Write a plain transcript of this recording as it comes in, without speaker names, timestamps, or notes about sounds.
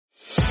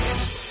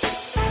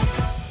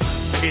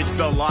It's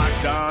the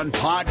Locked On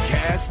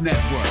Podcast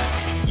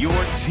Network, your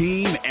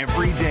team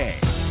every day.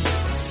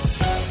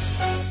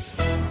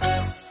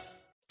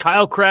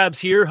 Kyle Krabs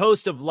here,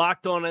 host of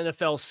Locked On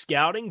NFL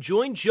Scouting.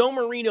 Join Joe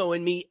Marino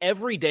and me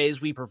every day as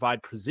we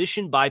provide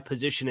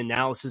position-by-position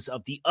analysis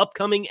of the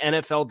upcoming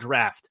NFL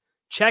Draft.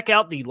 Check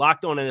out the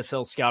Locked On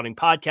NFL Scouting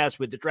podcast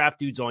with the Draft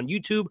Dudes on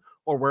YouTube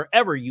or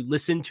wherever you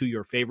listen to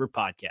your favorite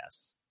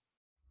podcasts.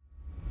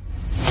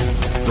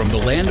 From the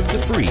land of the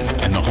free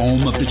and the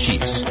home of the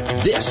Chiefs,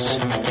 this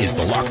is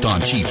the Locked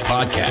On Chiefs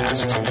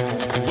podcast.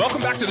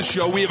 Welcome back to the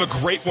show. We have a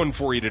great one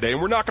for you today,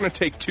 and we're not going to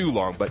take too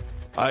long, but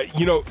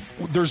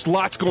there's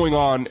lots going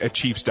on at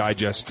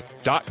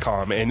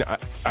ChiefsDigest.com, and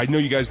I know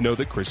you guys know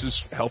that Chris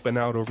is helping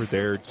out over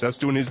there. Seth's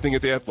doing his thing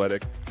at The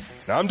Athletic.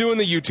 Now I'm doing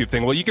the YouTube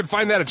thing. Well, you can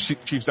find that at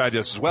Chiefs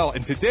Digest as well,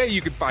 and today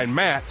you can find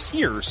Matt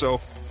here. So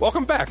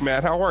welcome back,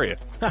 Matt. How are you?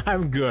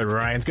 I'm good,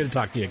 Ryan. It's good to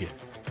talk to you again.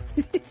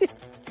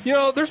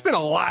 There's been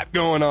a lot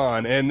going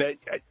on, and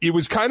it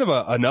was kind of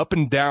an up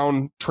and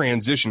down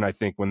transition, I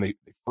think, when they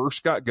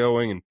first got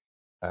going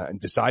and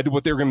decided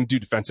what they were going to do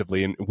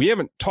defensively. And we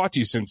haven't talked to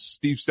you since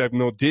Steve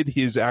Stephenwell did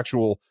his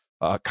actual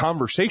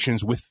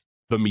conversations with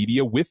the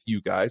media, with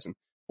you guys. And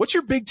what's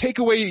your big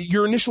takeaway,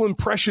 your initial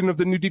impression of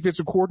the new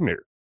defensive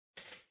coordinator?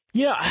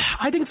 Yeah,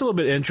 I think it's a little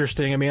bit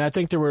interesting. I mean, I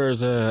think there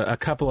was a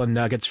couple of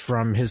nuggets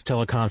from his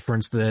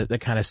teleconference that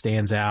kind of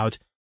stands out.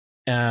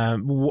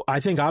 I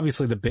think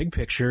obviously the big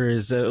picture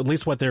is at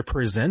least what they're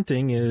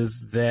presenting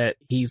is that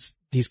he's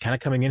kind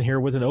of coming in here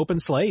with an open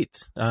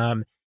slate.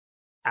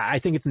 I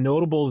think it's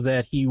notable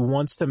that he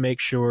wants to make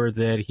sure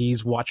that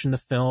he's watching the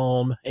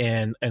film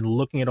and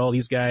looking at all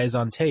these guys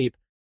on tape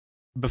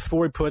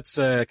before he puts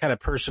a kind of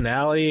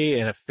personality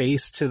and a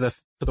face to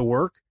the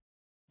work.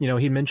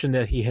 He mentioned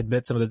that he had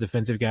met some of the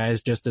defensive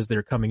guys just as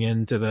they're coming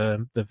into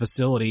the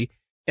facility.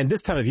 And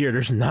this time of year,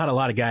 there's not a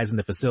lot of guys in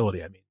the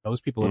facility. I mean,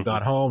 most people have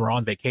gone home or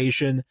on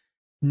vacation.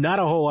 Not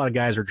a whole lot of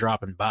guys are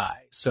dropping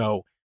by.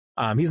 So,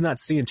 he's not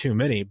seeing too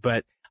many,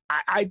 but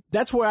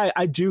that's where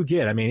I do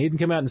get. I mean, he didn't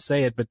come out and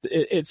say it, but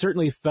it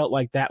certainly felt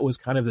like that was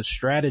kind of the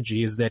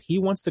strategy, is that he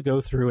wants to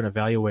go through and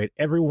evaluate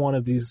every one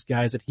of these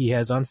guys that he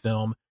has on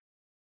film,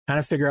 kind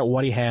of figure out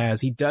what he has.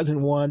 He doesn't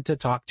want to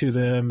talk to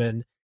them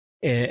and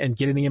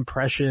get any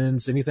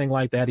impressions, anything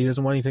like that. He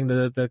doesn't want anything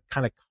to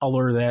kind of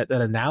color that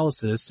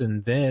analysis.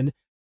 And then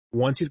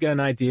once he's got an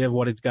idea of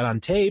what he's got on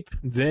tape,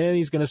 then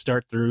he's going to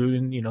start through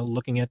and,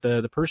 looking at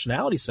the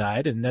personality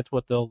side. And that's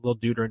what they'll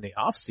do during the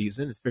off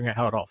season and figuring out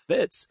how it all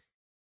fits.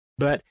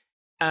 But,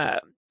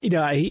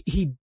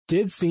 he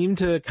did seem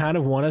to kind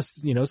of want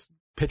us,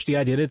 pitch the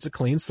idea that it's a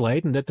clean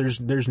slate and that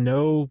there's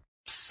no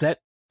set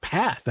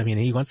path. I mean,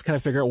 he wants to kind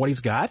of figure out what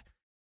he's got.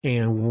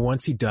 And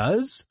once he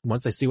does,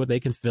 once they see what they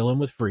can fill in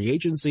with free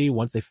agency,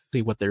 once they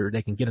see what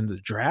they can get into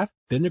the draft,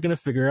 then they're going to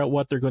figure out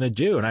what they're going to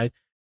do. And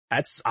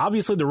that's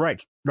obviously the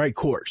right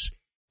course.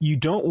 You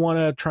don't want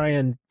to try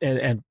and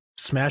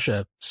smash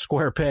a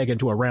square peg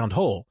into a round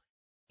hole.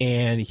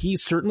 And he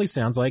certainly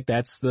sounds like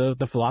that's the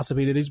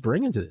philosophy that he's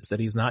bringing to this, that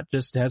he's not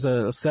just has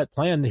a set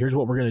plan. Here's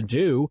what we're going to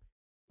do,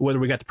 whether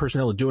we got the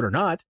personnel to do it or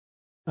not.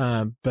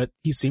 But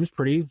he seems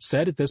pretty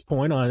set at this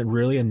point on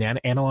really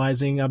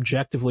analyzing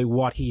objectively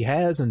what he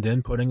has and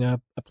then putting a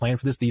plan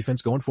for this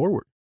defense going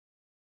forward.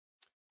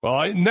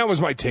 Well, and that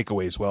was my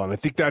takeaway as well. And I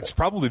think that's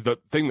probably the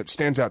thing that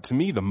stands out to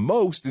me the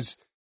most is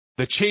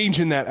the change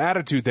in that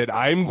attitude that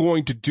I'm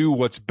going to do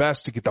what's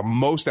best to get the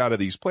most out of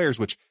these players,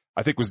 which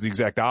I think was the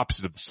exact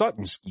opposite of the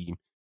Sutton scheme.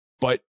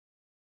 But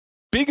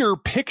bigger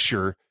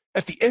picture,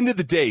 at the end of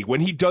the day,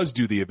 when he does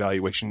do the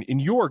evaluation, in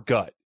your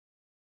gut,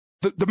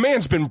 the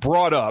man's been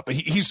brought up.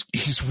 He's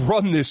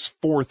run this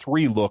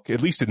 4-3 look,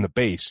 at least in the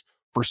base,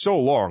 for so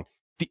long.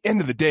 At the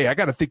end of the day, I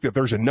got to think that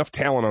there's enough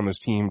talent on this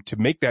team to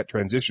make that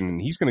transition, and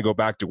he's going to go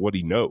back to what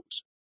he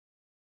knows.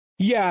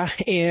 Yeah,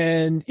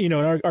 and,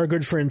 our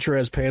good friend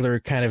Therese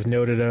Paylor kind of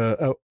noted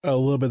a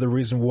little bit of the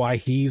reason why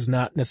he's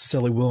not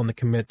necessarily willing to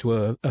commit to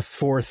a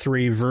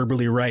 4-3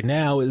 verbally right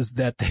now is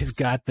that they've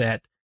got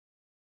that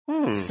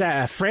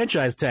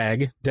franchise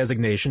tag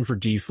designation for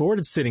D Ford.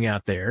 It's sitting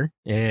out there,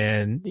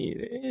 and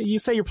you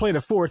say you're playing a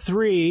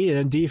 4-3,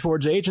 and D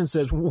Ford's agent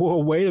says, whoa,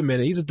 wait a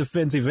minute, he's a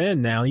defensive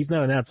end now. He's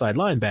not an outside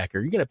linebacker.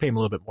 You're going to pay him a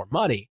little bit more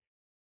money.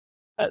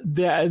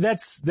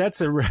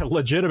 That's a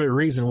legitimate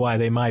reason why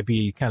they might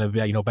be kind of,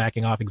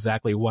 backing off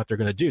exactly what they're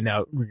going to do.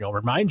 Now,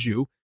 remind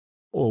you,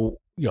 what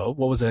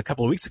was it a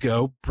couple of weeks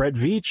ago? Brett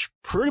Veach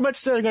pretty much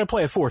said they're going to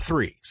play a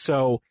 4-3.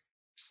 So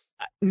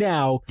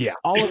now, yeah,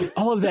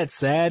 all of that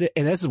said,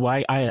 and this is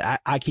why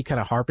I keep kind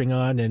of harping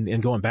on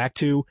and going back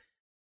to,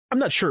 I'm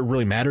not sure it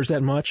really matters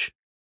that much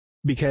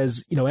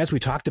because, as we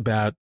talked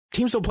about,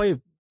 teams don't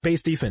play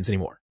base defense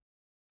anymore.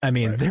 I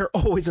mean, they're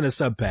always in a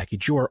sub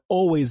package. You are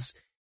always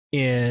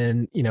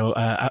in,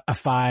 a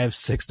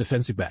 5-6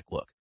 defensive back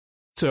look.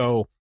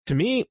 So to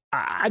me,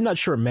 I'm not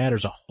sure it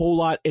matters a whole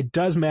lot. It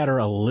does matter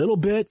a little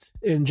bit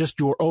in just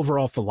your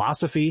overall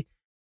philosophy,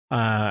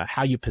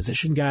 how you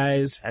position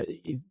guys,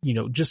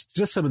 just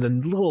some of the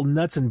little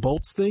nuts and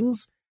bolts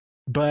things.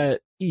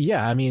 But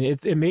yeah, I mean,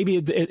 it's going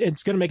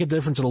to make a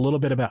difference a little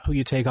bit about who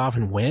you take off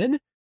and when,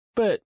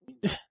 but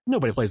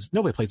nobody plays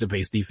a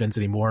base defense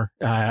anymore,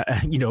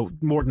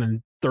 more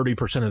than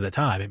 30% of the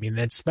time. I mean,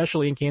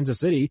 especially in Kansas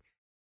City,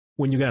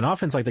 when you got an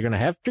offense like they're going to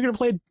have, you're going to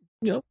play,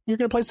 you're going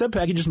to play sub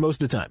packages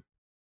most of the time.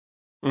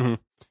 Mm-hmm.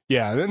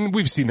 Yeah. And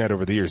we've seen that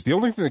over the years. The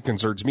only thing that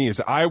concerns me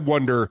is I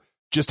wonder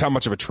just how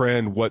much of a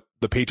trend what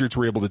the Patriots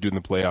were able to do in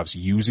the playoffs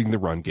using the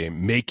run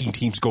game, making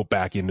teams go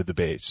back into the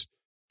base.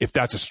 If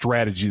that's a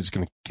strategy that's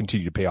going to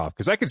continue to pay off.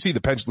 Because I can see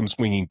the pendulum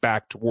swinging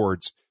back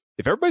towards,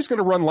 if everybody's going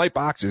to run light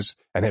boxes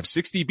and have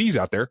 6 DBs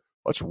out there,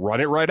 let's run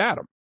it right at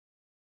them.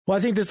 Well,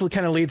 I think this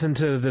kind of leads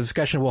into the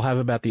discussion we'll have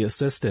about the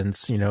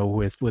assistants,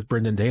 with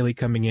Brendan Daly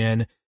coming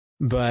in.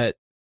 But,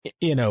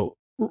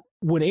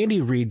 when Andy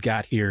Reid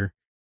got here,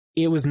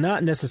 it was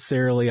not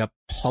necessarily a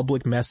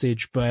public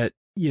message, but,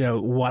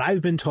 what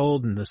I've been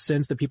told and the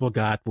sense that people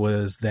got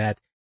was that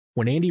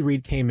when Andy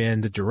Reid came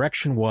in, the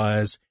direction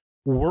was,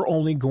 we're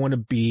only going to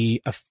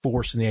be a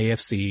force in the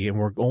AFC, and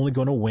we're only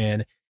going to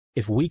win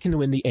if we can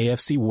win the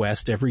AFC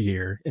West every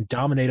year and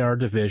dominate our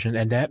division,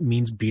 and that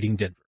means beating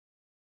Denver.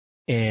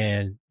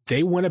 And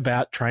they went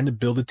about trying to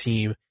build a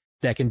team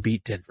that can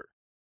beat Denver.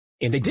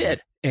 And they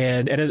did.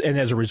 And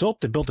as a result,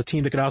 they built a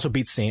team that could also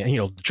beat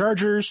the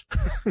Chargers.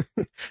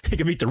 They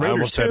could beat the Raiders I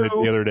almost too. said it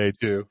the other day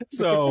too.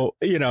 So,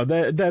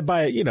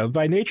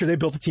 by nature, they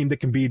built a team that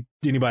can beat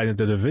anybody in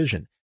the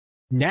division.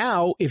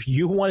 Now, if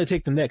you want to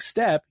take the next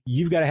step,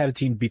 you've got to have a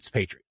team that beats the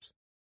Patriots.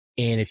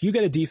 And if you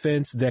got a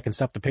defense that can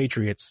stop the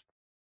Patriots,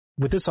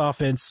 with this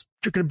offense,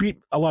 you're going to beat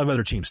a lot of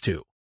other teams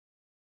too.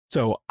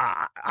 So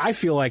I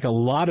feel like a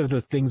lot of the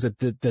things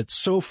that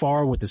so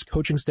far with this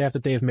coaching staff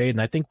that they have made,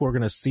 and I think we're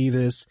going to see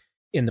this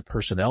in the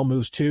personnel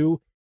moves too,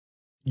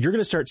 you're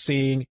going to start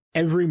seeing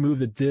every move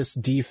that this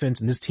defense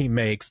and this team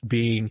makes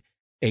being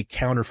a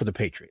counter for the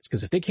Patriots.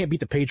 Because if they can't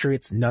beat the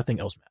Patriots, nothing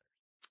else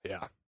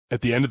matters. Yeah. At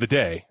the end of the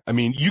day, I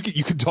mean, you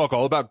could talk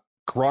all about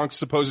Gronk's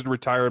supposed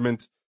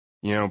retirement,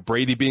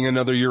 Brady being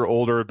another year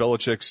older,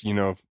 Belichick's,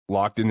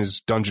 locked in his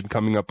dungeon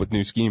coming up with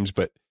new schemes.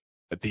 But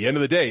at the end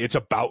of the day, it's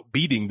about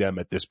beating them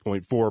at this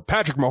point for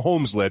Patrick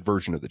Mahomes-led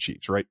version of the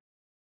Chiefs, right?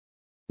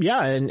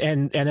 Yeah,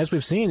 and as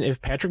we've seen,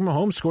 if Patrick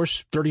Mahomes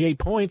scores 38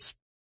 points,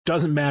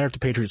 doesn't matter if the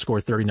Patriots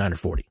score 39 or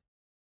 40.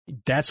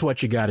 That's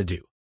what you got to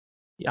do.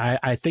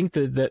 I think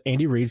that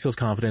Andy Reid feels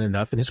confident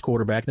enough in his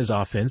quarterback and his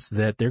offense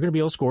that they're going to be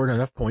able to score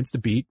enough points to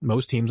beat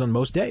most teams on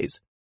most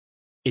days.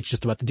 It's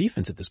just about the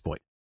defense at this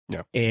point.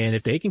 Yeah. And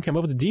if they can come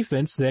up with a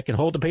defense that can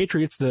hold the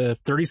Patriots to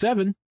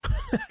 37,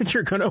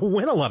 you're going to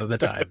win a lot of the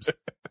times.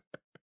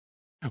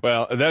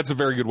 Well, that's a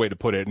very good way to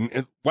put it.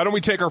 And why don't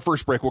we take our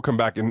first break? We'll come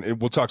back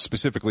and we'll talk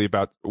specifically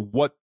about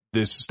what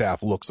this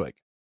staff looks like.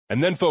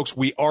 And then, folks,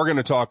 we are going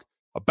to talk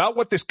about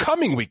what this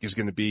coming week is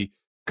going to be,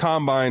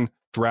 combine,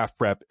 draft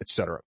prep,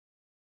 etc.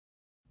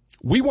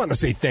 We want to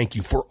say thank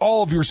you for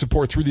all of your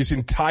support through this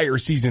entire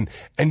season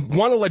and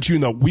want to let you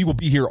know we will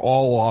be here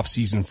all off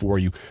season for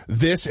you.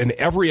 This and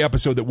every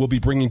episode that we'll be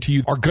bringing to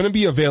you are going to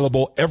be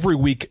available every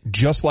week,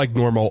 just like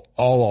normal,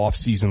 all off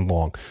season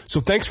long. So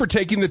thanks for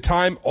taking the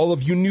time. All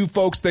of you new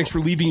folks, thanks for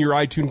leaving your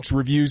iTunes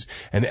reviews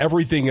and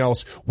everything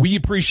else. We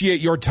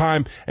appreciate your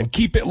time and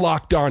keep it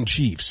locked on,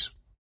 Chiefs.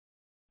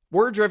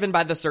 We're driven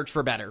by the search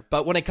for better,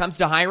 but when it comes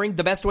to hiring,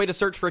 the best way to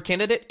search for a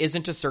candidate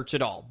isn't to search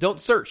at all.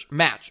 Don't search,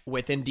 match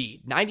with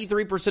Indeed.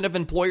 93% of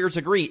employers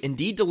agree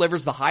Indeed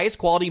delivers the highest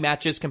quality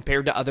matches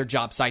compared to other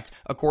job sites,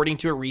 according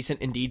to a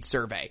recent Indeed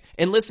survey.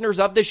 And listeners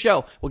of this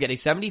show will get a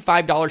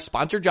 $75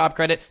 sponsored job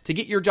credit to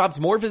get your jobs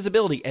more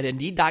visibility at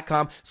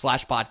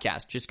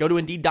Indeed.com/podcast. Just go to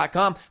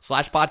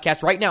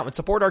Indeed.com/podcast right now and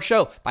support our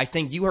show by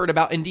saying you heard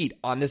about Indeed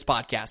on this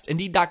podcast.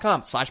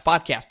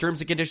 Indeed.com/podcast.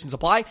 Terms and conditions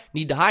apply.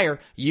 Need to hire?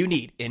 You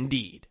need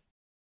Indeed.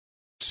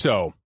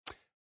 So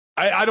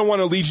I don't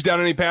want to lead you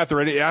down any path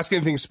or ask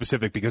anything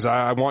specific because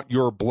I want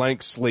your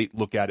blank slate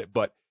look at it.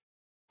 But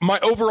my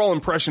overall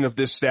impression of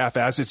this staff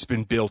as it's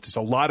been built is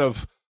a lot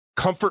of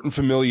comfort and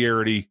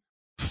familiarity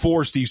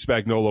for Steve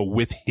Spagnuolo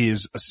with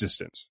his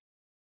assistants.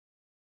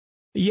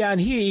 Yeah,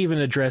 and he even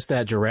addressed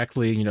that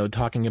directly,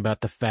 talking about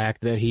the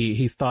fact that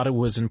he thought it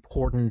was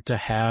important to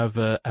have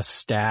a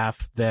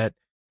staff that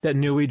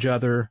knew each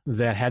other,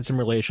 that had some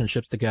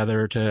relationships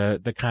together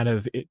to kind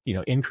of,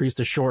 increase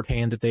the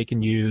shorthand that they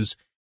can use,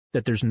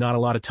 that there's not a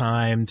lot of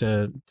time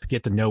to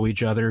get to know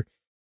each other.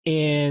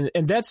 And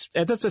that's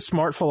a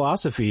smart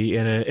philosophy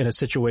in a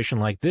situation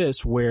like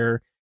this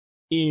where,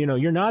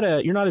 you're not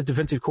a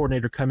defensive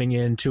coordinator coming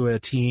into a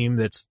team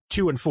that's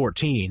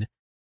 2-14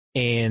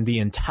 and the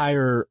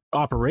entire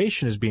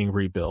operation is being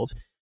rebuilt.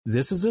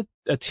 This is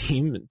a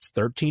team that's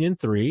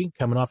 13-3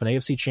 coming off an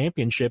AFC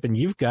championship, and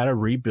you've got to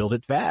rebuild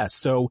it fast.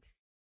 So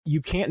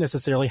you can't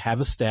necessarily have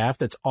a staff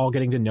that's all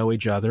getting to know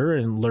each other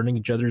and learning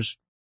each other's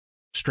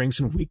strengths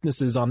and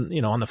weaknesses on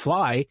the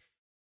fly.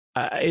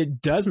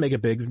 It does make a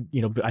big,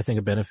 I think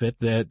a benefit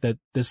that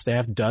this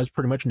staff does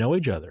pretty much know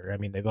each other. I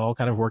mean, they've all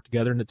kind of worked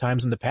together in the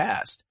times in the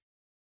past.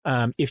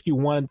 If you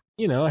want,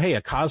 hey,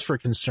 a cause for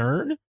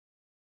concern,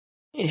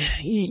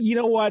 you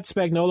know what?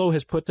 Spagnuolo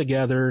has put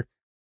together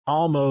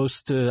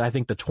almost, I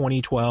think, the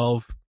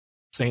 2012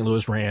 St.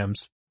 Louis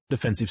Rams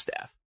defensive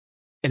staff.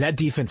 And that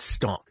defense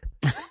stunk.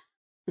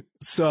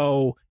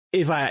 So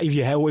if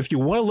you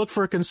want to look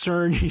for a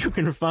concern, you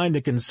can find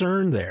a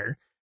concern there.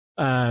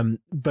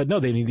 But no,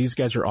 these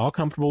guys are all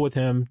comfortable with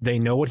him. They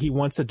know what he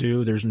wants to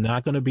do. There's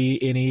not going to be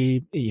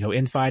any,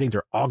 infighting.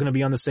 They're all going to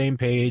be on the same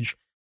page.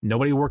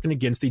 Nobody working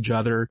against each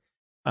other.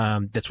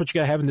 That's what you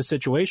got to have in this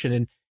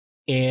situation.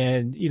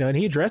 And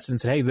he addressed it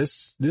and said, hey,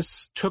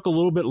 this took a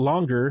little bit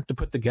longer to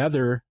put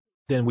together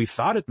than we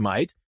thought it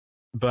might.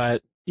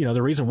 But,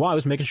 the reason why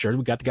was making sure that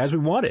we got the guys we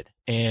wanted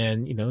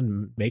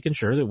and, making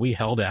sure that we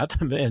held out.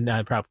 And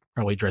I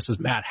probably addresses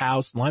Matt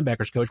House,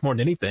 linebackers coach, more than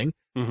anything,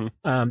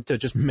 to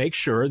just make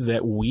sure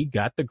that we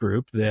got the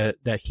group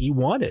that he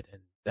wanted.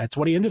 And that's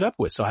what he ended up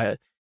with. So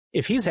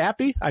if he's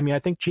happy, I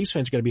think Chiefs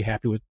fans are going to be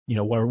happy with,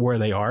 where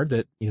they are,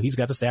 that, he's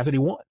got the staff that he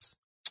wants.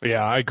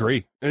 Yeah, I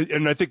agree.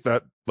 And I think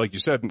that, like you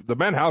said, the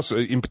Matt House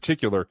in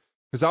particular,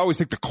 because I always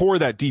think the core of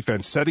that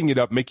defense, setting it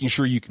up, making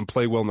sure you can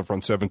play well in the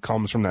front seven,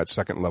 comes from that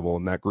second level.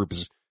 And that group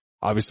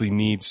obviously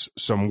needs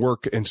some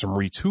work and some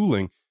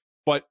retooling.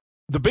 But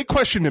the big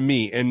question to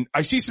me, and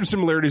I see some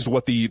similarities to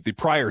what the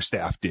prior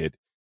staff did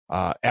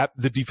at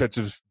the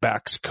defensive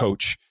backs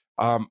coach,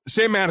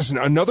 Sam Madison,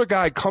 another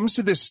guy, comes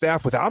to this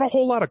staff without a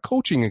whole lot of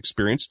coaching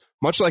experience,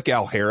 much like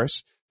Al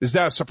Harris. Is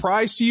that a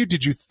surprise to you?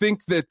 Did you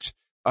think that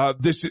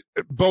this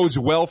bodes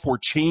well for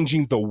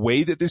changing the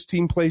way that this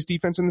team plays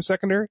defense in the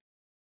secondary?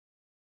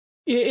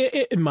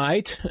 It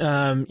might,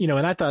 and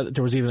I thought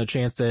there was even a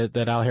chance that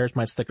Al Harris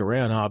might stick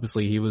around.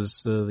 Obviously, he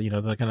was,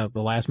 the kind of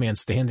the last man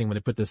standing when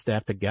they put this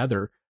staff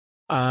together.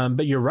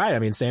 But you're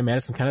right. Sam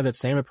Madison, kind of that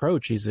same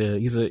approach. He's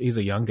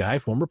a young guy,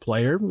 former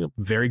player,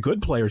 very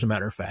good player, as a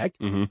matter of fact.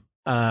 Mm-hmm.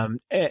 I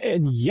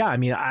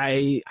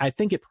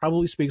think it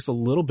probably speaks a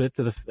little bit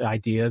to the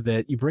idea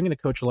that you bring in a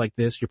coach like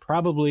this, you're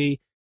probably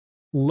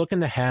looking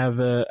to have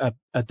a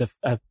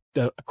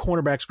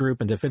cornerbacks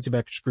group and defensive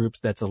backs groups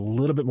that's a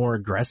little bit more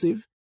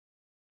aggressive.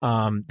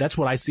 That's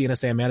what I see in a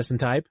Sam Madison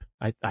type.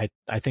 I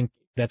think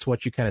that's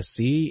what you kind of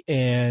see.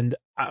 And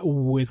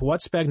with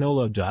what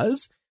Spagnuolo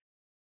does,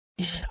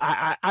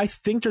 I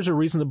think there's a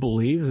reason to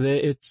believe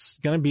that it's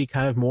going to be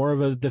kind of more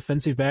of a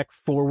defensive back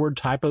forward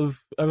type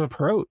of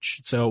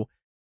approach. So,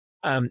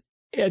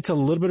 it's a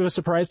little bit of a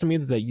surprise to me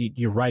that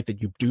you're right,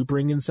 that you do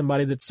bring in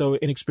somebody that's so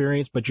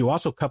inexperienced, but you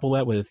also couple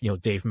that with,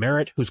 Dave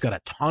Merritt, who's got a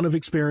ton of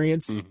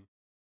experience.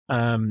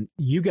 Mm-hmm.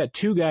 You got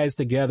two guys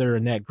together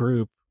in that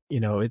group.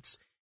 It's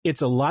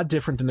a lot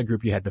different than the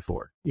group you had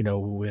before,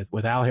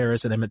 with Al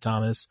Harris and Emmett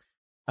Thomas.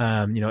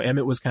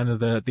 Emmett was kind of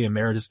the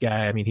emeritus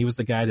guy. He was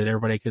the guy that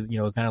everybody could,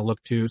 kind of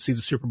look to, see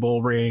the Super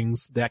Bowl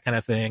rings, that kind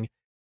of thing.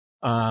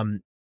 Now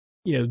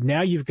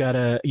you've got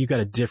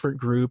a different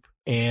group,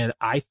 and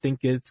I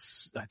think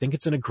it's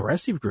an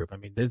aggressive group.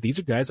 These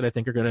are guys that I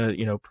think are going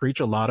to, preach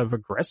a lot of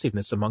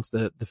aggressiveness amongst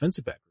the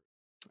defensive back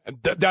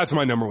group. That's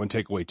my number one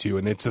takeaway too.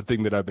 And it's the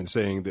thing that I've been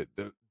saying, that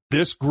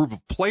this group of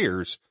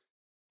players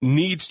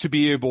needs to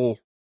be able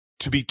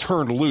to be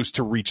turned loose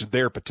to reach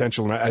their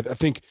potential. And I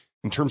think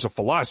in terms of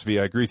philosophy,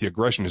 I agree with you.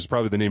 Aggression is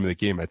probably the name of the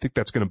game. I think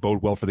that's going to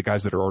bode well for the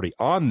guys that are already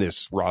on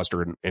this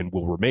roster and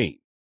will remain.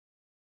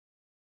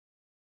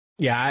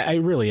 Yeah, it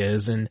really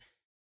is. And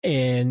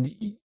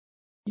like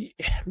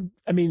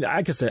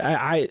I said,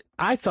 I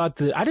thought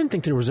that I didn't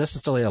think there was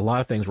necessarily a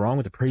lot of things wrong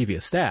with the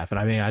previous staff. And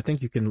I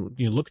think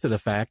you look to the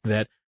fact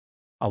that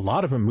a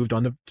lot of them moved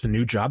on to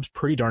new jobs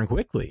pretty darn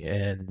quickly.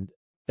 And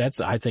that's,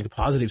 I think, a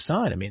positive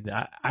sign.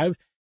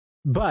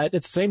 But at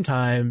the same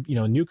time,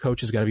 a new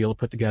coach has got to be able to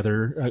put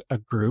together a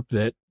group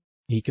that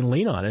he can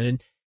lean on.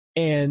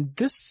 And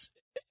this,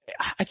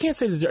 I can't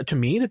say that to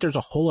me that there's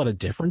a whole lot of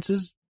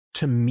differences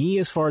to me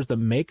as far as the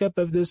makeup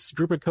of this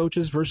group of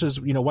coaches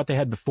versus, what they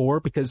had before,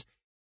 because,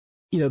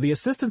 the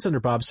assistants under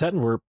Bob Sutton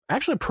were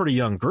actually a pretty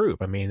young group.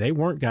 They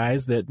weren't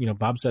guys that,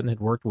 Bob Sutton had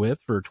worked with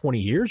for 20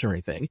 years or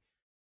anything.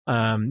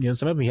 Some of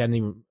them he hadn't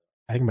even,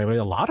 I think maybe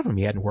a lot of them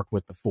he hadn't worked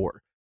with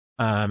before.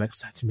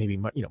 Maybe,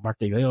 Mark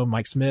DeLeo,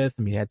 Mike Smith.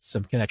 He had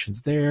some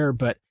connections there,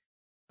 but,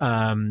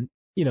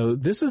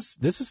 this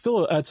is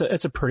still,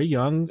 it's a pretty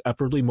young,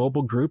 upwardly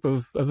mobile group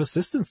of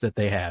assistants that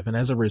they have. And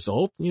as a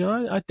result,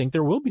 I think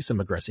there will be some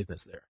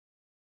aggressiveness there.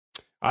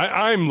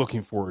 I'm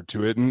looking forward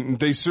to it, and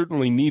they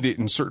certainly need it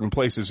in certain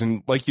places.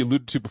 And like you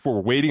alluded to before,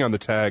 we're waiting on the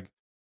tag,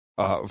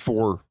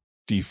 for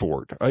Dee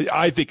Ford.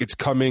 I think it's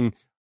coming.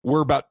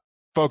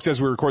 Folks,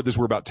 as we record this,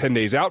 we're about 10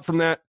 days out from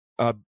that,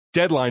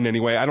 deadline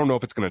anyway. I don't know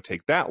if it's going to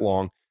take that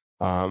long.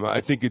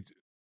 I think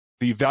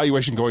the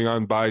evaluation going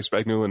on by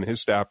Spagnuolo and his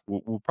staff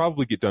will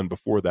probably get done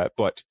before that.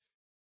 But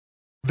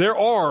there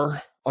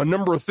are a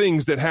number of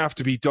things that have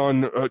to be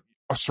done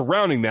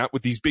surrounding that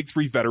with these big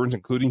three veterans,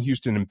 including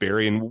Houston and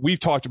Barry. And we've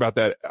talked about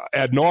that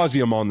ad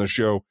nauseum on the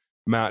show,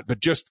 Matt. But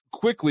just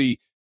quickly,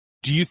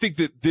 do you think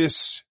that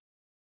this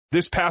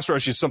pass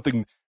rush is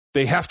something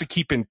they have to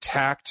keep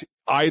intact,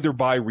 either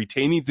by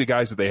retaining the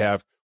guys that they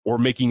have or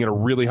making it a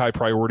really high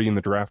priority in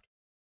the draft?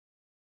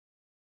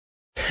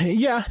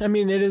 Yeah, I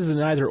mean, it is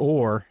an either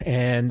or.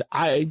 And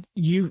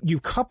you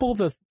couple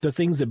the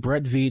things that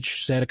Brett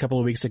Veach said a couple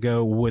of weeks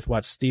ago with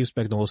what Steve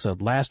Spagnuolo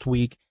said last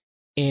week.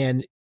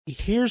 And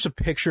here's a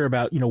picture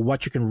about,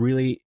 what you can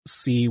really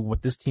see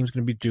what this team's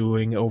going to be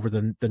doing over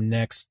the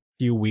next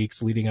few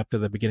weeks leading up to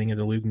the beginning of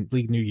the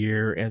league new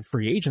year and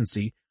free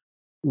agency,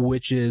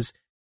 which is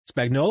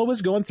Spagnuolo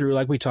was going through,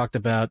 like we talked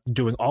about,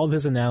 doing all of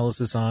his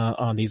analysis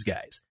on these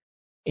guys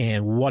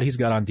and what he's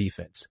got on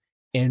defense.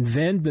 And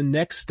then the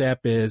next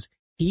step is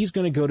he's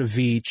going to go to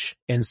Veach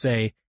and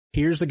say,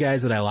 here's the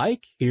guys that I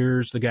like.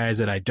 Here's the guys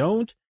that I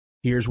don't.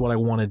 Here's what I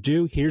want to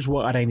do. Here's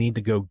what I need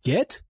to go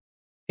get.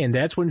 And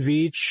that's when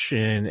Veach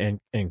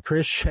and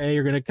Chris Shea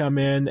are going to come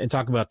in and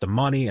talk about the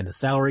money and the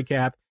salary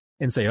cap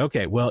and say,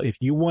 okay, well, if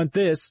you want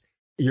this,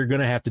 you're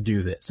going to have to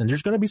do this. And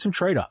there's going to be some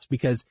trade-offs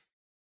because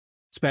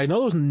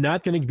Spagnuolo's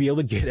not going to be able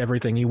to get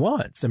everything he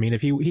wants. I mean,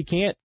 if he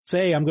can't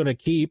say, I'm going to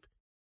keep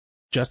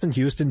Justin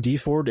Houston, Dee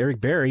Ford, Eric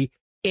Berry,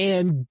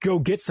 and go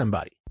get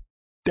somebody.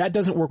 That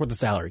doesn't work with the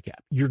salary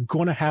cap. You're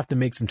going to have to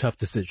make some tough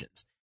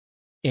decisions.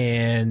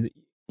 And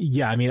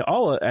yeah, I mean,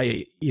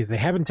 they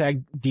haven't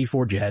tagged Dee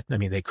Ford yet. I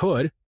mean, they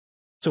could.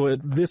 So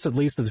at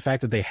least the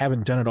fact that they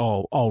haven't done it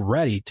all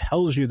already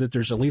tells you that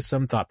there's at least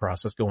some thought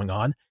process going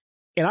on.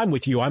 And I'm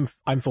with you. I'm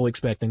fully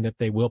expecting that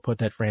they will put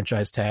that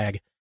franchise tag.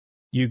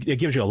 It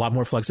gives you a lot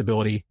more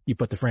flexibility. You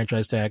put the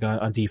franchise tag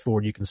on Dee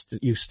Ford.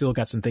 You still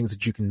got some things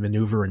that you can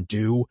maneuver and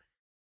do.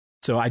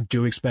 So I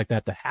do expect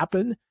that to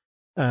happen.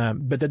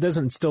 But that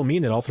doesn't still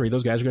mean that all three of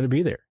those guys are going to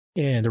be there.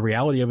 And the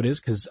reality of it is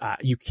because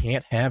you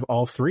can't have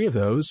all three of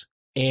those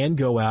and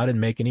go out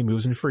and make any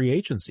moves in free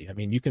agency. I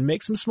mean, you can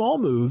make some small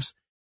moves,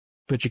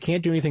 but you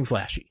can't do anything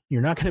flashy.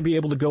 You're not going to be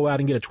able to go out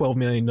and get a $12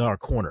 million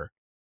corner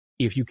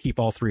if you keep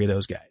all three of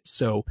those guys.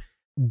 So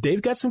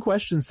they've got some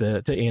questions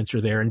to answer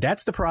there. And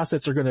that's the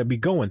process they're going to be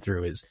going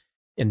through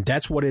and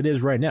that's what it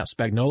is right now.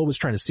 Spagnuolo was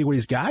trying to see what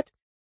he's got.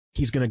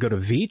 He's going to go to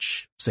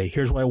Veach, say,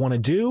 here's what I want to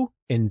do.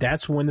 And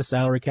that's when the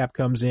salary cap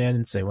comes in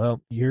and say,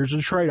 well, here's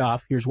a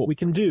trade-off. Here's what we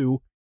can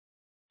do.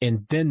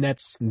 And then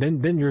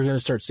then you're going to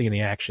start seeing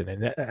the action.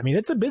 And I mean,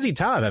 it's a busy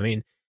time. I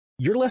mean,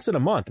 you're less than a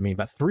month. I mean,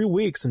 about 3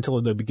 weeks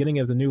until the beginning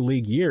of the new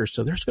league year.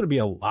 So there's going to be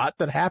a lot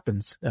that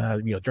happens,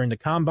 during the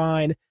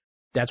combine.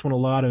 That's when a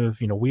lot of,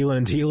 wheeling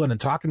and dealing and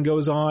talking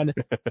goes on.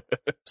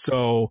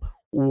 So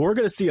we're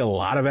going to see a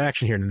lot of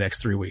action here in the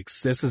next 3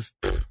 weeks. This is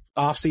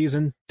off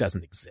season,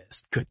 doesn't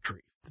exist. Good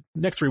grief.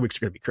 Next 3 weeks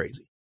are going to be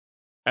crazy.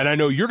 And I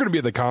know you're going to be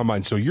at the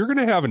combine, so you're going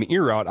to have an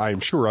ear out, I'm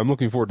sure. I'm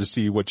looking forward to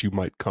see what you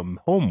might come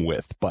home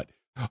with. But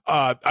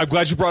I'm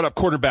glad you brought up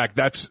quarterback.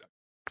 That's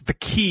the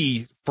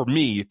key for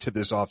me to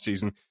this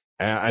offseason.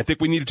 And I think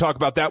we need to talk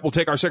about that. We'll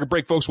take our second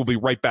break, folks. We'll be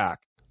right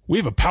back. We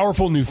have a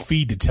powerful new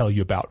feed to tell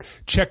you about.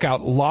 Check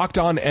out Locked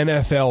On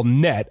NFL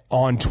Net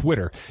on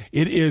Twitter.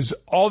 It is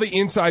all the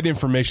inside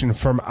information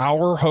from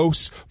our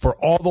hosts for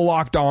all the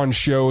Locked On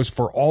shows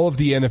for all of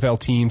the NFL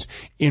teams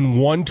in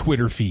one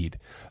Twitter feed.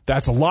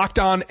 That's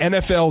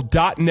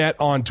LockedOnNFL.net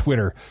on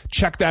Twitter.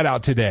 Check that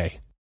out today.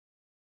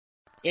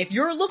 If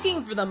you're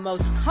looking for the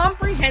most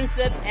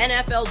comprehensive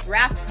NFL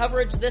draft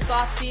coverage this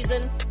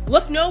offseason,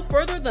 look no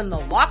further than the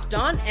Locked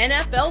On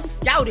NFL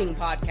Scouting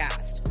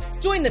Podcast.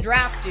 Join the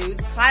draft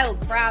dudes, Kyle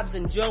Krabs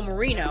and Joe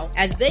Marino,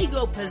 as they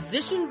go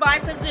position by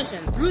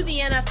position through the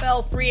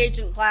NFL free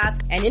agent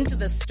class and into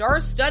the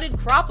star-studded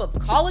crop of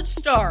college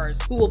stars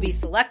who will be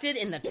selected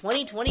in the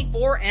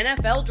 2024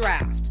 NFL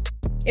Draft.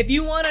 If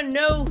you want to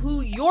know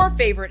who your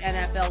favorite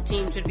NFL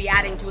team should be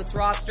adding to its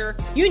roster,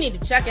 you need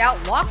to check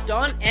out Locked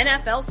On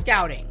NFL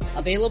Scouting,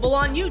 available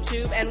on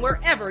YouTube and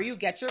wherever you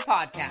get your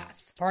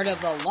podcasts. Part of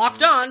the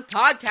Locked On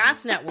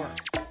Podcast Network,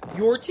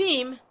 your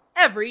team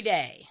every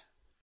day.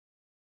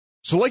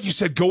 So like you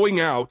said, going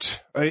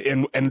out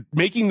and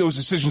making those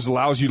decisions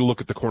allows you to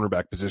look at the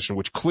cornerback position,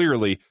 which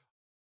clearly,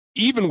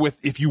 even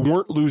if you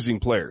weren't losing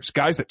players,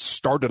 guys that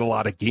started a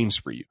lot of games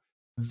for you,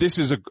 this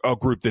is a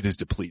group that is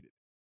depleted.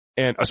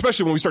 And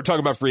especially when we start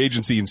talking about free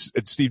agency, and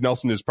Steve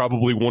Nelson is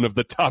probably one of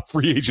the top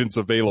free agents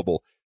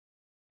available.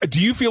 Do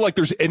you feel like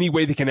there's any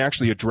way they can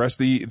actually address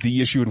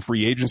the issue in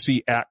free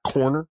agency at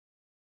corner?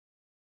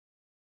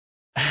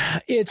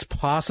 It's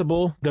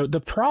possible.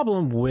 The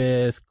problem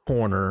with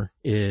corner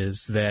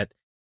is that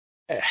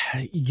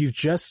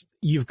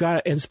you've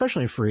got, and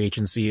especially in free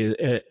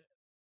agency,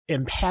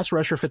 and pass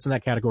rusher fits in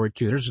that category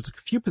too. There's just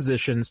a few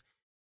positions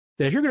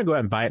that if you're going to go out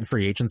and buy it in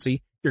free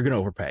agency, you're going to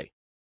overpay.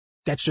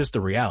 That's just the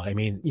reality. I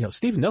mean,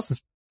 Steven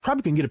Nelson's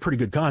probably going to get a pretty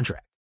good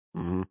contract.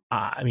 Mm-hmm.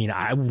 I mean,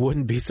 I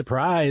wouldn't be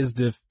surprised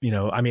if,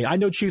 I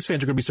know Chiefs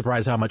fans are going to be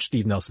surprised how much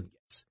Steve Nelson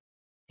gets.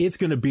 It's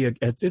going to be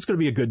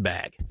a good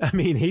bag. I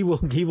mean, he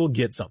will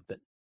get something.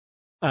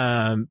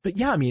 But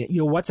yeah,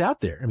 what's out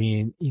there?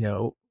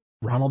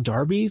 Ronald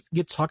Darby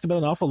gets talked about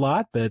an awful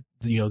lot, but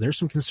there's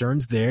some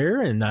concerns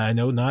there. And I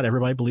know not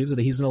everybody believes that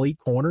he's an elite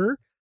corner.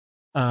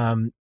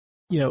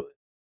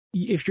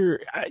 If your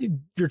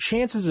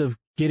chances of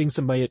getting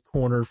somebody at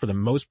corner for the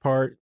most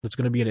part that's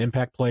going to be an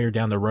impact player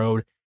down the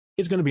road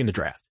is going to be in the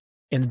draft.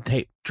 And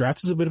hey,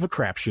 draft is a bit of a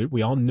crapshoot.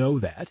 We all know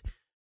that.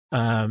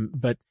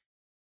 But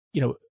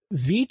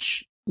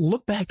Veach,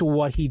 look back to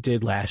what he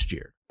did last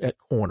year at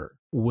corner,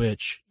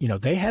 which,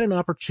 they had an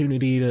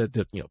opportunity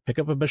to pick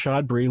up a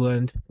Bashaud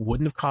Breeland,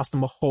 wouldn't have cost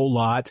them a whole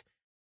lot.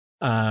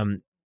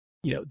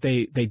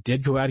 They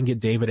did go out and get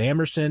David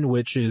Amerson,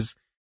 which is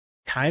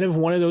kind of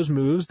one of those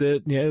moves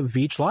that,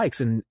 Veach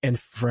likes. And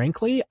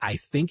frankly, I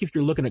think if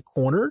you're looking at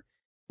corner,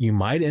 you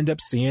might end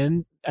up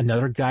seeing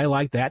another guy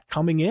like that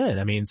coming in.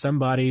 I mean,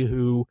 somebody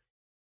who,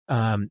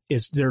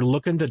 they're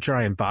looking to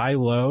try and buy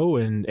low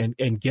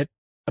and get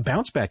a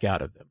bounce back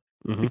out of them,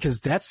 because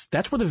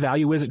that's where the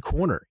value is at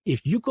corner.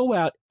 If you go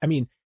out,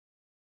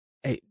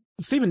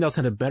 Steven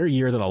Nelson had a better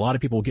year than a lot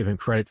of people give him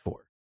credit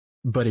for.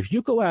 But if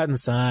you go out and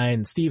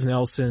sign Steve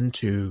Nelson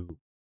to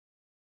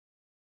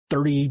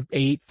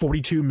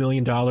 $42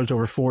 million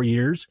over 4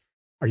 years,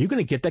 are you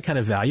going to get that kind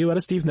of value out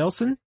of Steve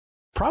Nelson?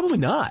 Probably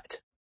not.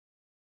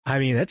 I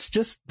mean, that's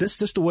just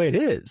the way it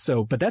is.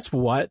 So, but that's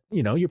what,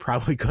 you're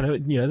probably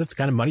going to, that's the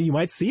kind of money you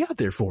might see out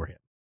there for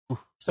him.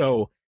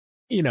 So,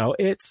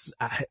 it's,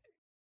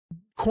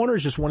 corner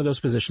is just one of those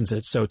positions that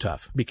it's so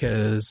tough,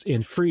 because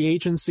in free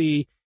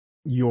agency,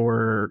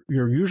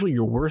 usually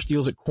your worst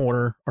deals at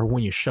corner are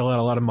when you shell out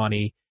a lot of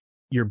money.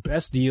 Your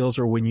best deals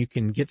are when you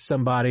can get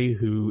somebody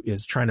who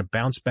is trying to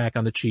bounce back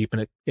on the cheap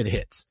and it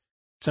hits.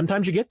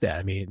 Sometimes you get that.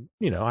 I mean,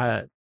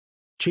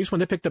 Chiefs, when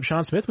they picked up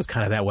Sean Smith, was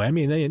kind of that way. I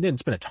mean, they didn't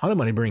spend a ton of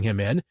money bringing him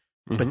in,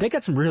 but they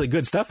got some really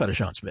good stuff out of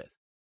Sean Smith.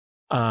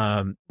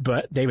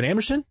 But David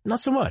Amerson, not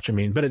so much. I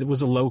mean, but it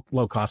was a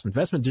low cost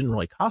investment. Didn't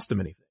really cost them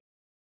anything.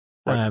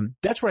 Right.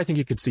 That's what I think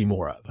you could see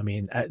more of. I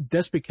mean,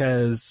 just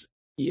because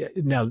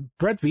now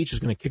Brett Veach is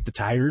going to kick the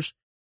tires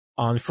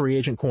on free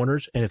agent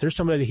corners. And if there's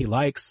somebody that he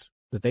likes,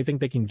 that they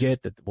think they can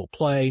get, that will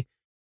play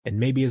and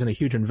maybe isn't a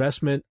huge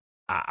investment,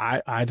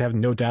 I'd have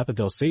no doubt that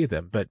they'll see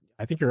them. But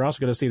I think you're also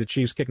going to see the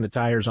Chiefs kicking the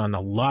tires on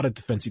a lot of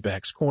defensive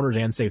backs, corners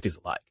and safeties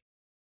alike.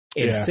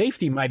 And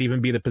safety might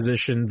even be the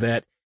position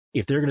that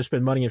if they're going to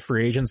spend money in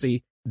free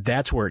agency,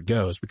 that's where it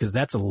goes, because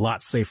that's a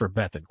lot safer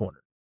bet than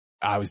corner.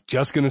 I was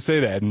just going to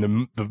say that.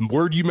 And the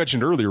word you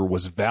mentioned earlier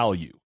was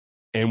value.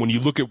 And when you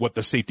look at what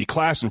the safety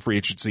class in free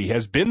agency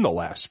has been the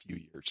last few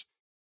years,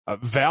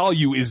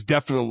 value is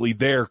definitely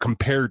there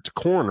compared to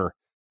corner.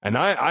 And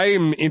I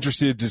am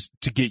interested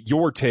to get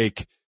your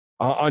take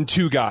on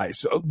two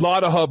guys. A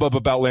lot of hubbub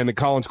about Landon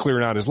Collins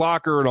clearing out his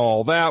locker and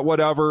all that,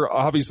 whatever.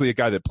 Obviously a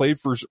guy that played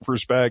for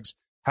Spags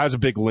has a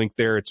big link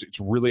there. It's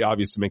really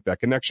obvious to make that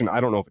connection. I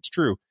don't know if it's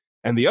true.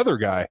 And the other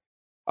guy,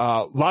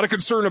 a lot of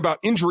concern about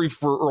injury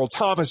for Earl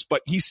Thomas,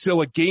 but he's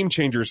still a game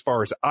changer as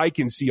far as I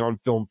can see on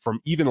film from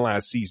even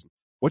last season.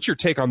 What's your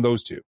take on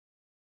those two?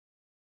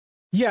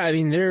 Yeah, I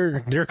mean, you're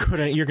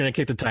gonna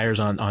kick the tires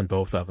on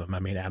both of them. I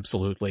mean,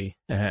 absolutely,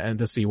 and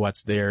to see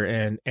what's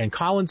there. And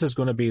Collins is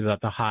going to be the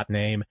hot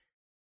name.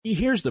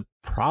 Here's the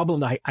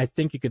problem I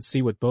think you could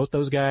see with both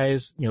those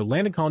guys.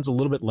 Landon Collins a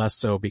little bit less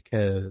so,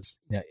 because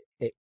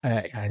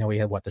I know he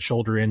had the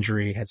shoulder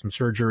injury, had some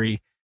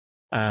surgery.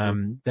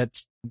 That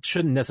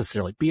shouldn't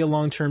necessarily be a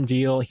long-term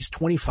deal. He's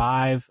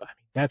 25. I mean,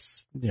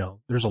 that's,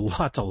 there's a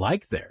lot to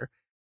like there.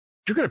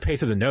 You're going to pay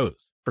through the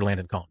nose for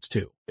Landon Collins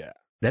too. Yeah.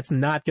 That's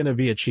not going to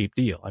be a cheap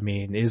deal. I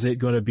mean, is it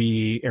going to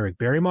be Eric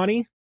Berry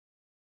money?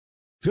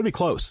 It's going to be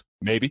close.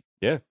 Maybe.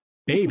 Yeah.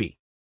 Maybe.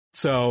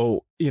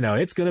 So,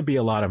 it's going to be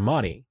a lot of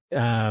money.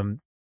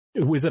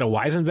 Was it a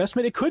wise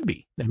investment? It could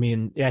be. I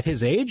mean, at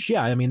his age,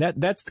 yeah. I mean,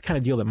 that's the kind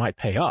of deal that might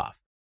pay off.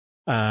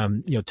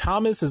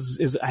 Thomas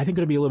is I think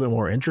going to be a little bit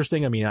more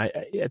interesting. I mean,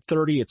 at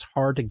 30, it's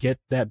hard to get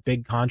that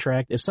big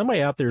contract. If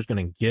somebody out there is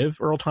going to give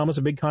Earl Thomas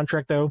a big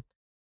contract, though,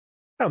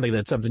 I don't think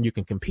that's something you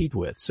can compete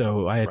with.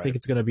 So I think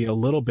it's going to be a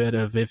little bit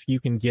of if you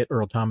can get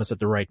Earl Thomas at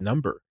the right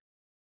number.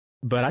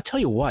 But I tell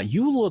you what,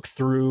 you look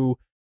through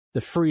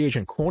the free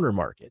agent corner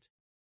market,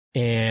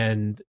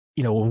 and,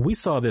 when we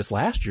saw this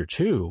last year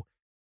too,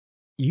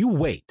 you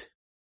wait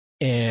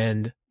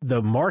and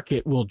the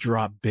market will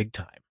drop big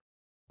time,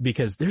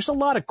 because there's a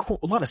lot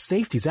of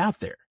safeties out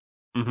there.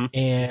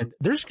 And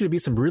there's going to be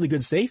some really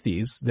good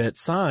safeties that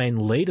sign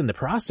late in the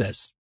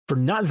process for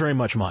not very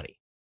much money.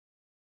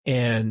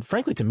 And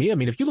frankly, to me, I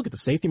mean, if you look at the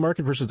safety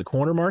market versus the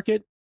corner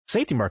market,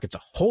 safety market's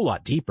a whole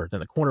lot deeper than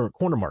the corner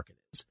market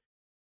is.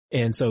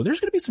 And so there's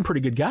going to be some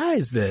pretty good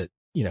guys that,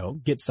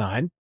 get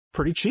signed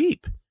pretty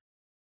cheap.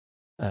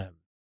 There's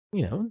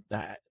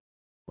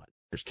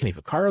Kenny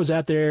Vaccaro's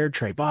out there,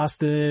 Trey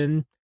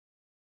Boston,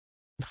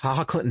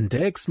 Clinton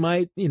Dix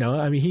might,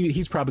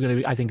 he's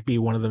probably going to be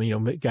one of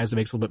them, guys that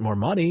makes a little bit more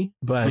money,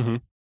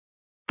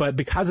 but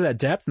because of that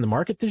depth in the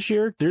market this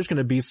year, there's going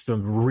to be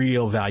some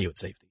real value at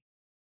safety.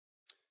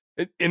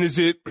 And is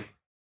it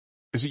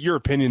your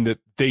opinion that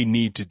they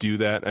need to do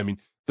that? I mean,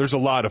 there's a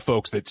lot of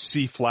folks that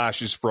see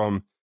flashes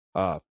from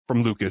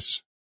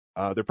Lucas.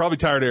 They're probably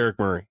tired of Eric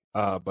Murray.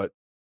 But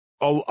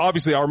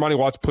obviously Armani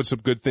Watts put some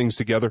good things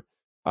together.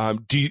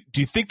 Do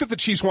you think that the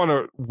Chiefs want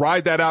to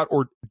ride that out,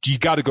 or do you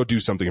got to go do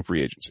something in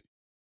free agency?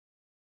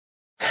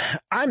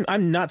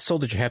 I'm not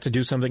sold that you have to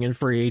do something in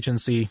free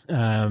agency.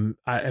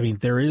 I mean,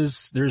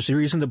 there's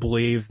reason to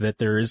believe that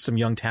there is some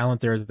young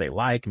talent there that they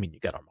like. I mean, you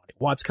got Armani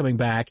Watts coming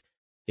back.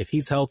 If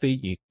he's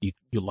healthy,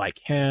 you like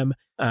him.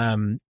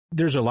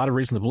 There's a lot of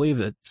reason to believe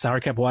that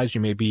salary cap wise,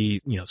 you may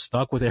be,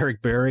 stuck with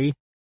Eric Berry.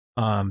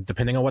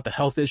 Depending on what the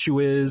health issue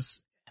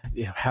is,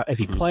 if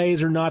he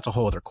plays or not, it's a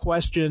whole other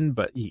question,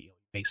 but he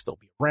may still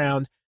be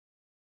around.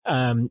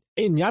 And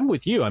I'm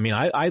with you. I mean,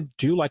 I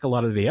do like a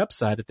lot of the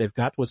upside that they've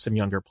got with some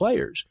younger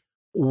players.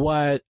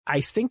 What I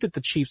think that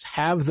the Chiefs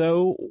have,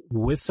 though,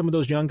 with some of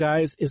those young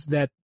guys is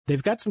that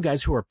they've got some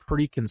guys who are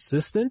pretty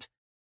consistent,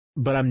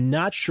 but I'm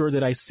not sure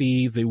that I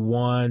see the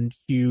one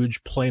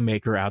huge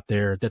playmaker out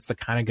there that's the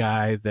kind of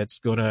guy that's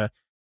going to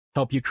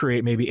help you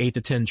create maybe 8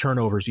 to 10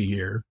 turnovers a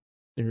year,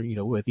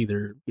 with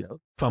either,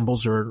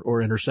 fumbles or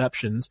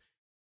interceptions,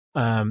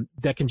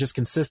 that can just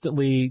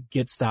consistently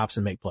get stops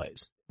and make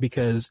plays,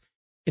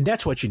 and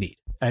that's what you need.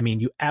 I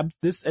mean,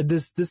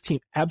 this team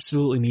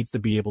absolutely needs to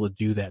be able to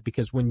do that,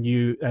 because when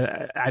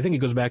I think it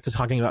goes back to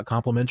talking about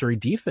complementary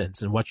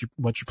defense and what you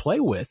play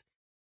with.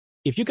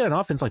 If you got an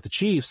offense like the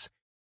Chiefs,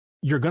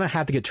 you're going to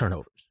have to get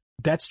turnovers.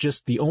 That's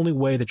just the only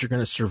way that you're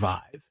going to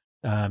survive.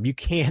 You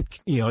can't,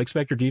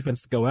 expect your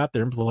defense to go out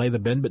there and play the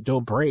bend but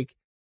don't break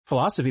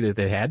philosophy that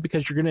they had,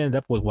 because you're going to end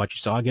up with what you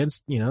saw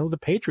against, the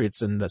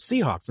Patriots and the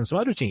Seahawks and some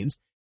other teams.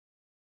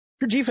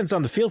 Your defense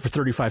on the field for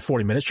 35,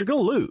 40 minutes, you're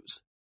going to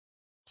lose.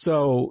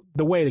 So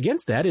the way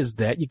against that is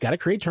that you got to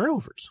create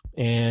turnovers.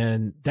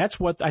 And that's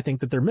what I think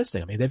that they're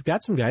missing. I mean, they've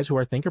got some guys who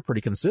I think are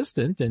pretty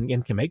consistent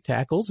and can make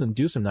tackles and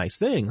do some nice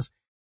things.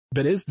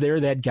 But is there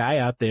that guy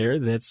out there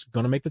that's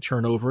going to make the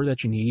turnover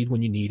that you need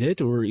when you need it,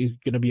 or is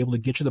going to be able to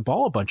get you the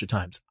ball a bunch of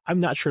times? I'm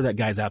not sure that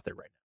guy's out there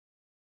right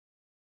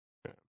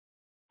now.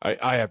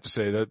 I have to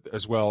say that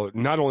as well.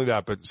 Not only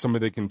that, but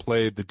somebody that can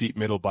play the deep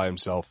middle by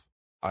himself.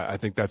 I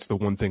think that's the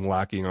one thing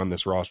lacking on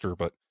this roster,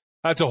 but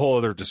that's a whole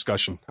other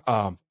discussion.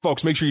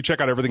 Folks, make sure you check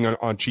out everything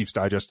on Chiefs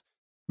Digest.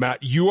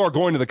 Matt, you are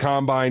going to the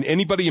Combine.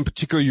 Anybody in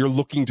particular you're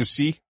looking to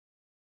see?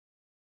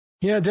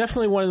 Yeah,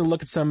 definitely wanted to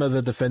look at some of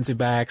the defensive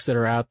backs that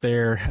are out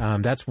there.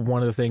 That's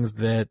one of the things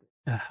that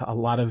a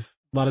lot of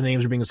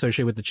names are being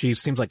associated with the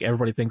Chiefs. Seems like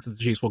everybody thinks that the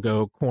Chiefs will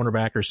go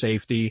cornerback or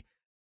safety.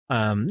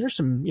 There's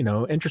some,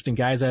 interesting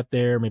guys out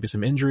there, maybe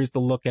some injuries to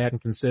look at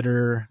and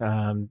consider.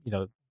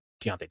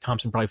 Deontay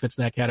Thompson probably fits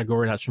in that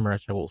category. Not sure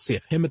we'll see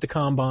him at the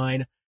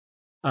Combine.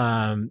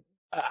 I'm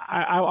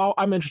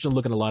interested in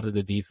looking at a lot of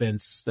the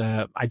defense.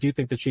 I do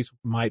think the Chiefs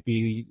might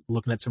be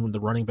looking at some of the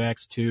running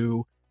backs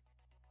too.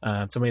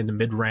 Somebody in the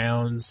mid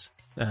rounds.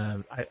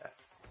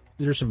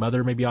 There's some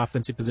other maybe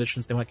offensive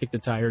positions they might kick the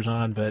tires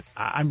on, but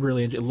I'm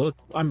really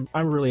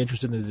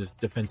interested in the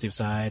defensive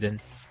side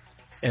and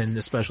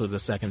especially the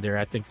secondary.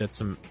 I think that's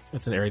an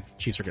area the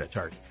Chiefs are going to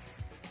target.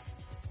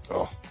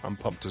 Oh, I'm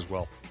pumped as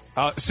well.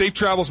 Safe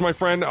travels, my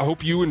friend. I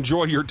hope you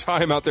enjoy your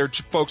time out there,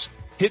 folks.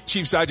 Hit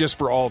Chiefs Digest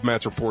for all of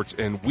Matt's reports,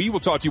 and we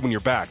will talk to you when you're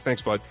back.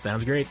 Thanks, bud.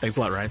 Sounds great. Thanks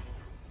a lot, Ryan.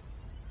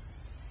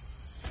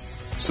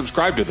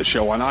 Subscribe to the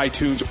show on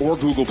iTunes or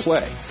Google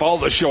Play. Follow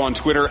the show on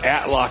Twitter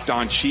at Locked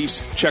On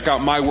Chiefs. Check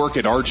out my work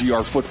at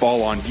RGR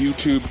Football on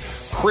YouTube,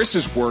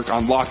 Chris's work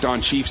on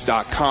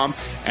LockedOnChiefs.com,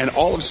 and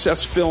all of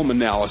Seth's film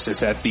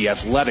analysis at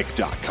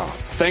TheAthletic.com.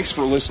 Thanks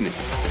for listening.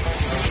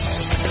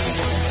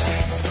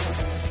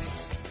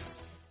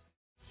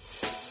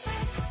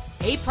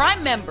 Hey,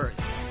 Prime members,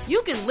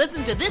 you can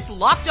listen to this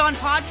Locked On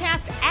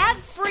podcast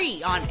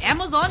ad-free on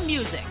Amazon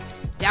Music.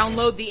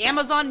 Download the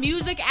Amazon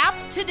Music app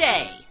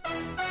today.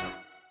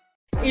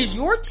 Is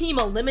your team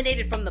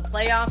eliminated from the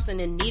playoffs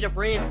and in need of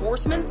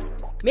reinforcements?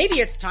 Maybe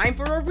it's time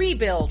for a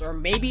rebuild, or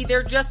maybe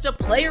they're just a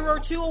player or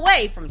two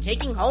away from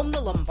taking home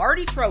the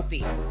Lombardi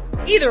Trophy.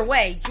 Either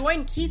way,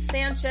 join Keith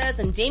Sanchez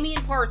and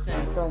Damian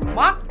Parson for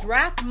Mock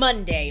Draft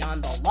Monday on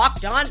the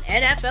Locked On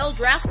NFL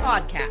Draft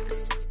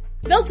Podcast.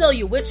 They'll tell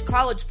you which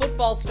college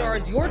football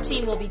stars your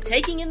team will be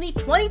taking in the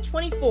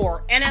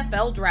 2024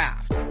 NFL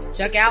Draft.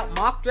 Check out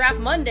Mock Draft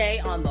Monday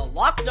on the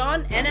Locked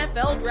On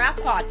NFL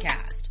Draft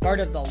Podcast, part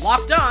of the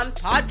Locked On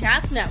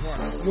Podcast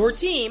Network. Your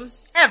team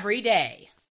every day.